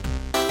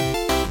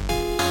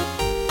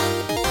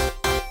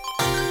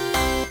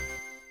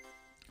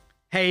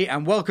Hey,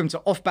 and welcome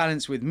to Off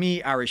Balance with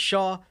me, Arish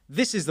Shah.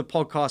 This is the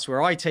podcast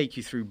where I take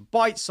you through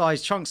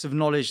bite-sized chunks of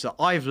knowledge that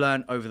I've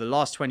learned over the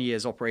last 20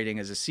 years operating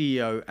as a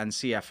CEO and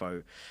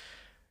CFO.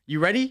 You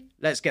ready?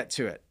 Let's get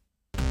to it.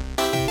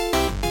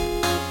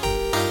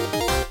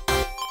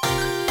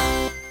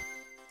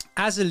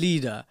 As a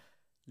leader,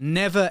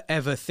 never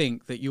ever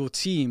think that your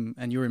team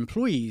and your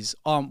employees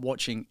aren't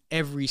watching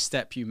every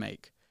step you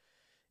make.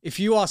 If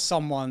you are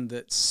someone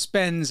that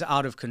spends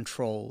out of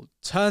control,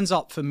 turns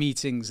up for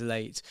meetings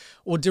late,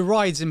 or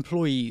derides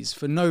employees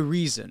for no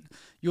reason,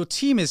 your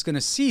team is going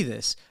to see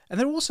this and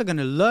they're also going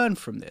to learn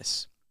from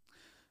this.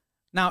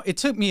 Now, it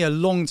took me a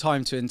long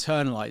time to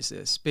internalize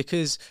this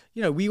because,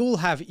 we all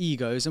have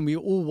egos and we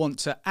all want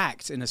to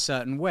act in a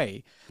certain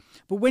way.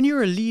 But when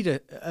you're a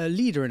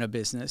leader in a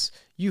business,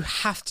 you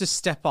have to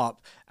step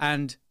up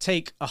and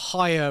take a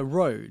higher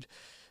road.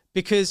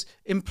 Because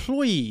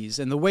employees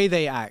and the way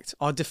they act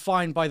are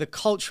defined by the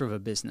culture of a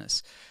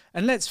business.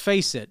 And let's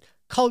face it,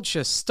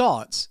 culture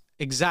starts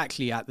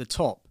exactly at the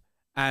top,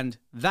 and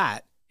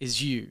that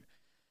is you.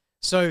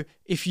 So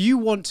if you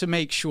want to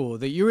make sure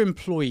that your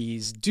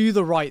employees do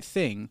the right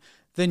thing,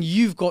 then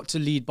you've got to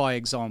lead by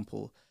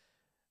example.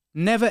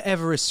 Never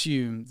ever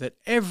assume that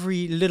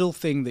every little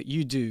thing that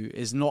you do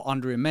is not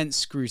under immense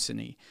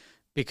scrutiny,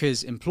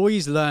 because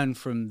employees learn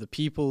from the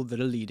people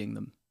that are leading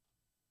them.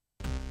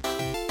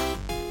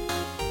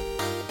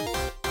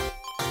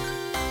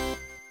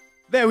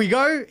 There we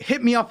go.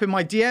 Hit me up in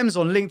my DMs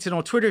on LinkedIn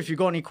or Twitter if you've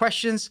got any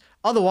questions.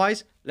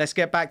 Otherwise, let's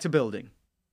get back to building.